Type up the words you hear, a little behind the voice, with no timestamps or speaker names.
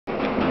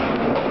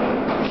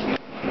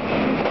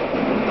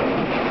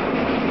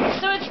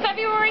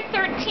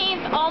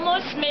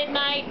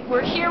night.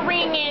 We're here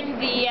ringing in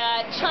the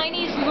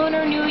Chinese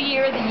Lunar New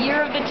Year, the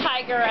Year of the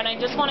Tiger, and I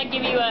just want to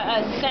give you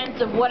a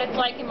sense of what it's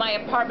like in my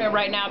apartment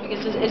right now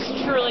because it's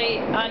truly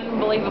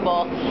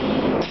unbelievable.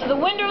 So the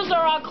windows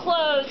are all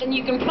closed and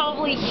you can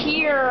probably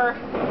hear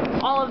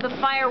all of the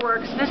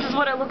fireworks. This is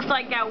what it looks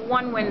like out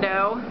one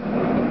window.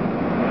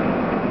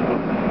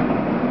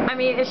 I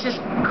mean, it's just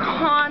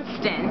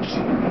constant.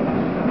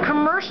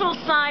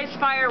 Commercial-sized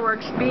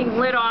fireworks being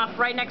lit off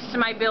right next to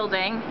my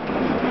building.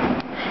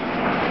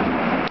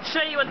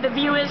 Show you what the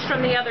view is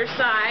from the other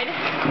side.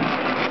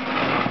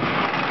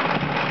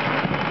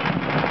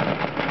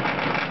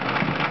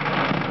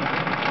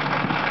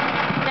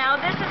 Now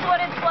this is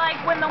what it's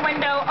like when the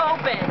window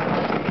opens.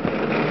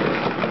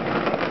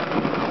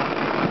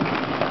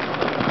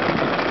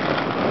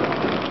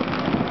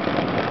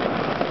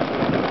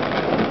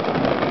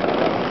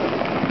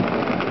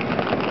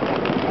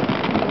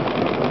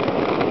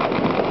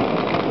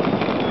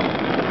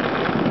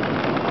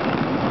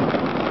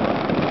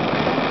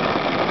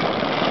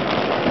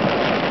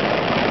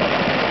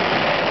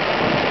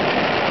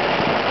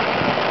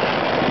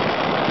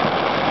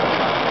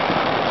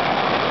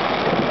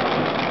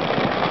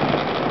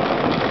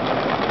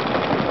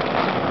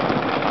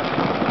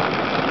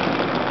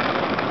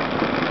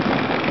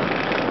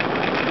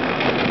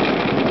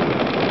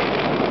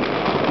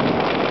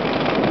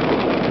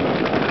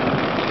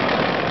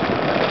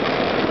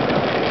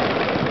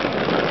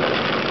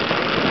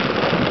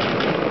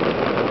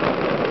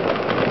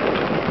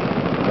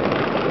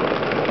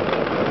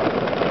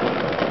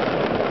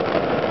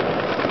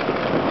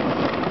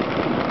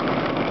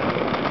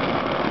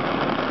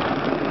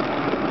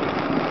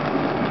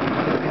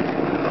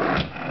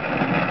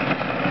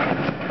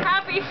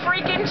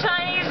 Freaking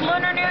Chinese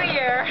Lunar New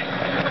Year.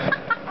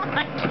 Oh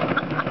my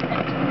God.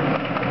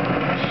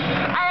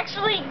 I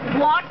actually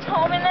walked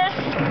home in this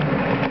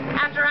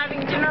after having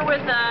dinner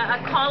with a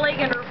colleague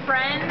and her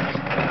friends.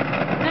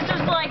 This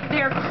is like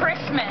their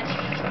Christmas.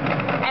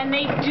 And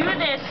they do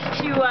this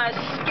to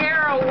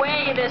scare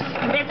away this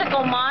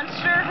mythical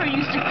monster who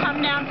used to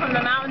come down from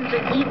the mountains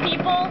and eat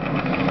people.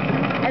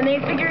 And they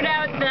figured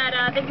out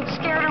that they could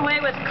scare it away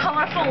with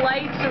colorful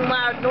lights and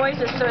loud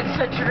noises, so it's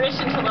a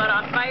tradition to let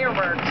off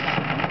fireworks.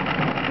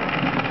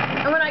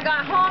 And when I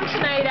got home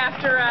tonight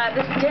after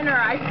this dinner,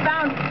 I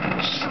found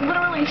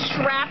literally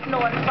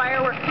shrapnel and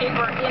firework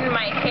paper in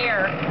my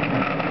hair.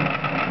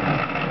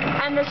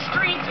 And the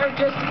streets are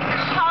just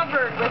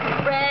covered with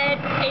red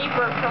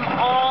paper from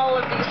all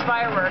of these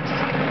fireworks.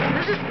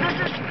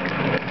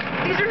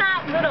 These are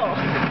not little.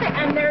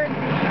 And they're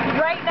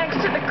right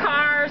next to the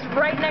cars,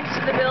 right next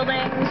to the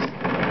buildings.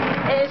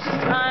 It's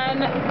just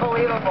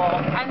unbelievable.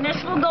 And this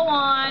will go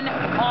on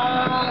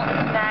all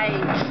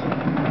night.